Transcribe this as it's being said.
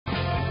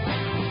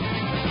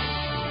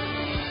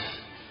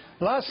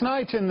Last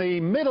night, in the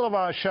middle of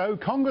our show,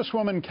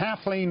 Congresswoman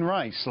Kathleen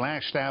Rice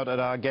lashed out at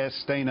our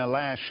guest Dana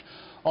Loesch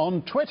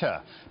on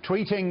Twitter,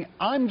 tweeting,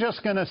 "I'm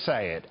just going to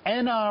say it.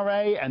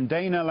 NRA and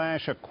Dana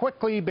Loesch are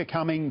quickly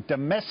becoming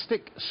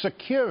domestic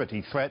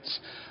security threats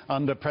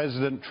under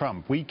President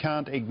Trump. We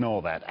can't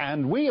ignore that."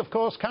 And we, of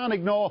course, can't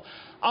ignore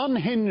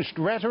unhinged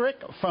rhetoric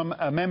from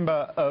a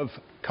member of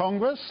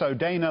Congress. So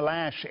Dana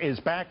Loesch is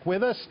back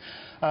with us.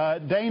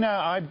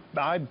 Dana,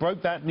 I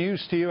broke that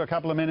news to you a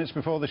couple of minutes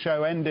before the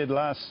show ended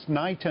last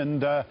night,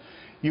 and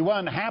you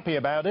weren't happy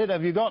about it.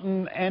 Have you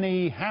gotten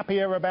any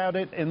happier about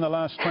it in the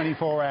last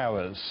 24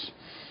 hours?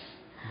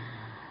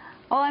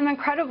 Well, I'm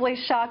incredibly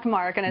shocked,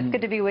 Mark, and it's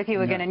good to be with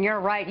you again. And you're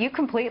right. You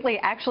completely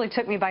actually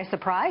took me by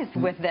surprise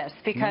with this,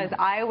 because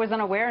I was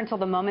unaware until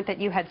the moment that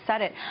you had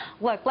said it.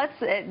 Look,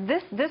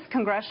 this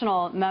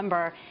congressional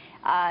member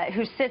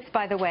who sits,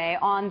 by the way,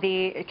 on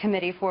the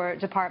Committee for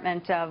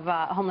Department of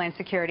Homeland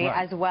Security,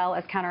 as well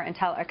as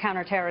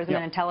counterterrorism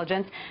and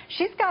intelligence,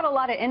 she's got a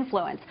lot of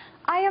influence.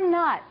 I am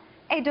not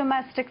a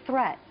domestic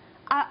threat.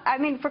 I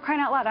mean, for crying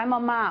out loud, I'm a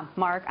mom,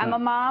 Mark. I'm a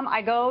mom.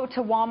 I go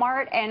to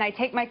Walmart and I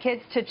take my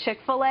kids to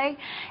Chick-fil-A,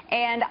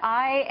 and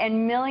I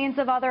and millions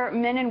of other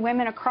men and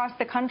women across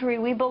the country,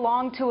 we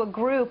belong to a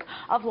group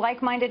of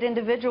like-minded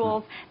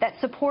individuals that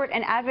support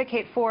and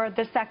advocate for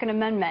the Second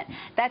Amendment.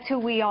 That's who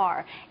we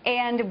are.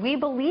 And we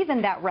believe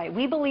in that right.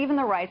 We believe in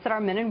the rights that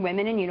our men and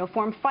women in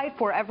uniform fight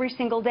for every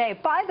single day.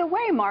 By the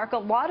way, Mark, a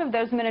lot of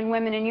those men and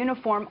women in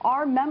uniform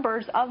are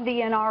members of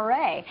the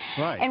NRA.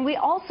 Right. And we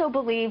also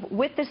believe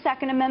with the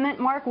Second Amendment,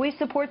 Mark, we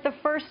support the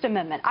First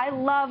Amendment. I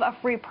love a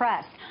free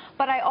press,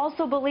 but I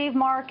also believe,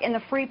 Mark, in the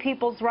free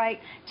people's right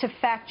to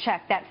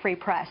fact-check that free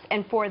press.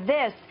 And for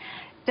this,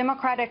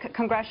 Democratic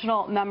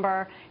congressional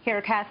member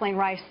here, Kathleen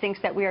Rice, thinks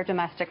that we are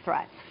domestic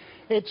threats.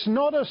 It's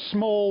not a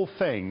small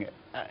thing.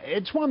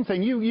 It's one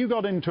thing, you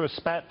got into a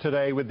spat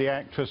today with the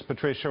actress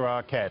Patricia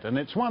Arquette, and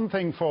it's one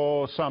thing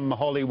for some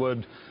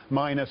Hollywood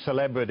minor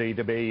celebrity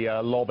to be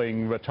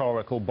lobbing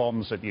rhetorical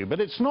bombs at you, but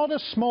it's not a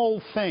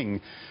small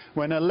thing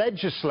when a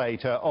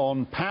legislator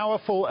on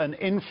powerful and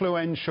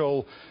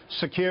influential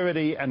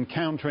security and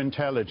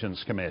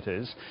counterintelligence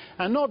committees,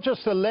 and not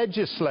just a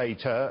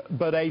legislator,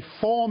 but a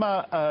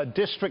former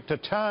district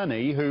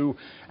attorney who,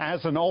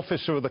 as an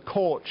officer of the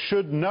court,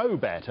 should know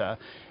better,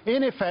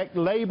 in effect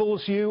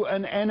labels you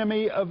an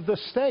enemy of the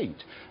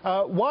state.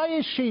 Why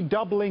is she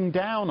doubling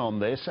down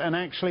on this and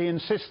actually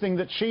insisting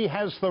that she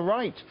has the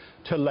right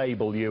to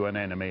label you an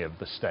enemy of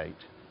the state?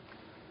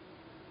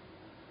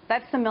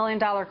 That's the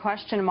million-dollar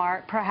question,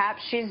 Mark.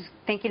 Perhaps she's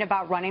thinking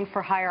about running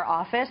for higher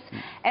office.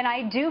 And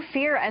I do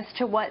fear as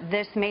to what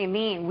this may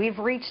mean. We've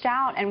reached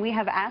out and we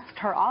have asked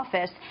her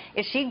office,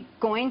 is she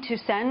going to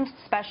send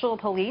special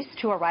police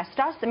to arrest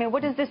us? I mean,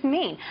 what does this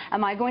mean?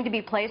 Am I going to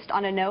be placed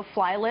on a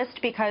no-fly list?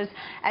 Because,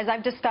 as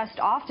I've discussed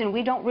often,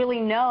 we don't really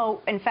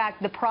know, in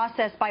fact, the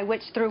process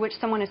through which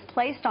someone is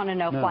placed on a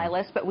no-fly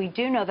list, but we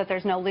do know that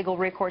there's no legal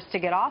recourse to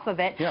get off of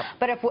it.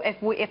 But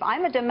if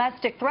I'm a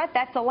domestic threat,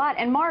 that's a lot.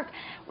 And, Mark,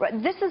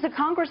 this is a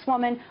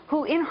congresswoman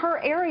who, in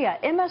her area,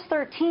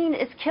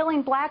 MS-13 is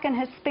killing black and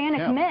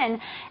Hispanic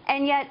men,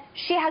 and yet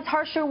she has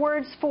harsher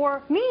words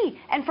for me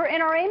and for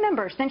NRA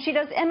members than she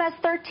does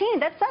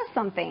MS-13. That says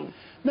something.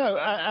 No,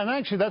 and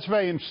actually that's a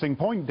very interesting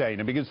point,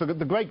 Dana, because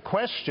the great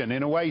question,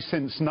 in a way,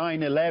 since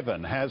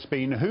 9/11 has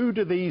been, who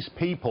do these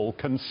people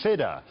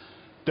consider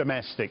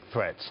domestic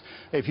threats?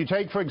 If you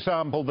take, for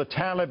example, the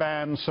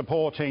Taliban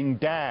supporting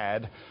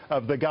dad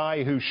of the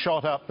guy who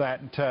shot up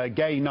that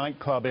gay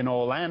nightclub in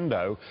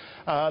Orlando,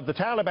 the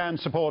Taliban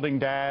supporting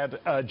dad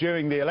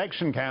during the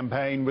election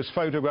campaign was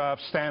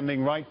photographed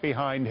standing right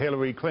behind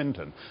Hillary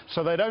Clinton.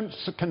 So they don't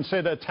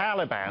consider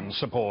Taliban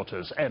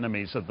supporters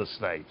enemies of the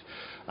state.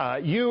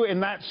 You, in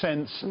that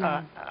sense,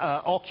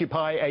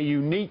 occupy a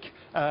unique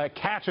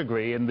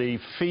category in the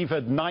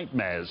fevered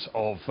nightmares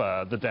of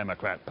the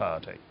Democrat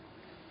Party.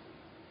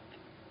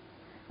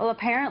 Well,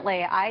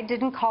 apparently, I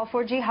didn't call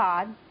for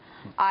jihad.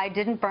 I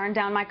didn't burn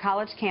down my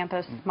college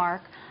campus,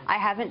 Mark. I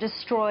haven't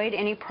destroyed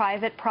any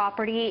private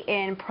property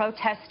in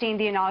protesting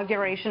the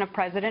inauguration of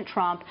President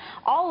Trump.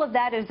 All of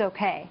that is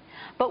okay.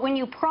 But when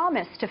you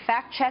promise to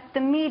fact-check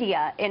the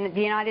media in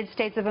the United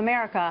States of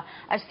America,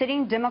 a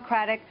sitting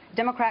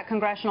Democrat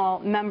congressional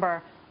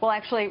member will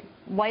actually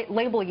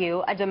label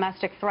you a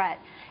domestic threat.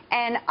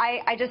 And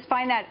I just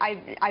find that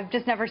I've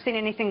just never seen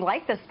anything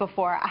like this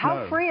before.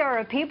 How free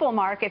are people,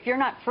 Mark, if you're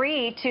not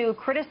free to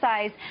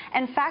criticize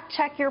and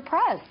fact-check your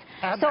press?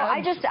 So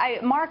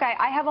Mark,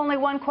 I have only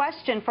one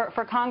question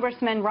for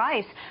Congresswoman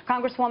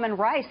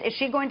Rice. Is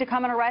she going to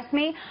come and arrest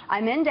me?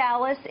 I'm in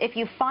Dallas. If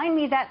you find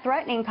me that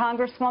threatening,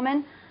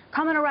 Congresswoman,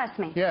 come and arrest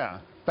me.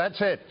 Yeah,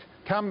 that's it.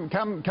 Come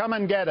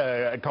and get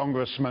her,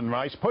 Congressman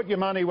Rice. Put your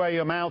money where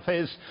your mouth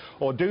is,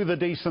 or do the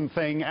decent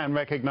thing and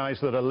recognize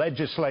that a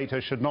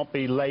legislator should not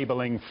be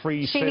labeling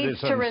free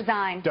citizens to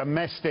resign.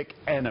 Domestic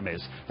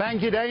enemies.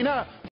 Thank you, Dana.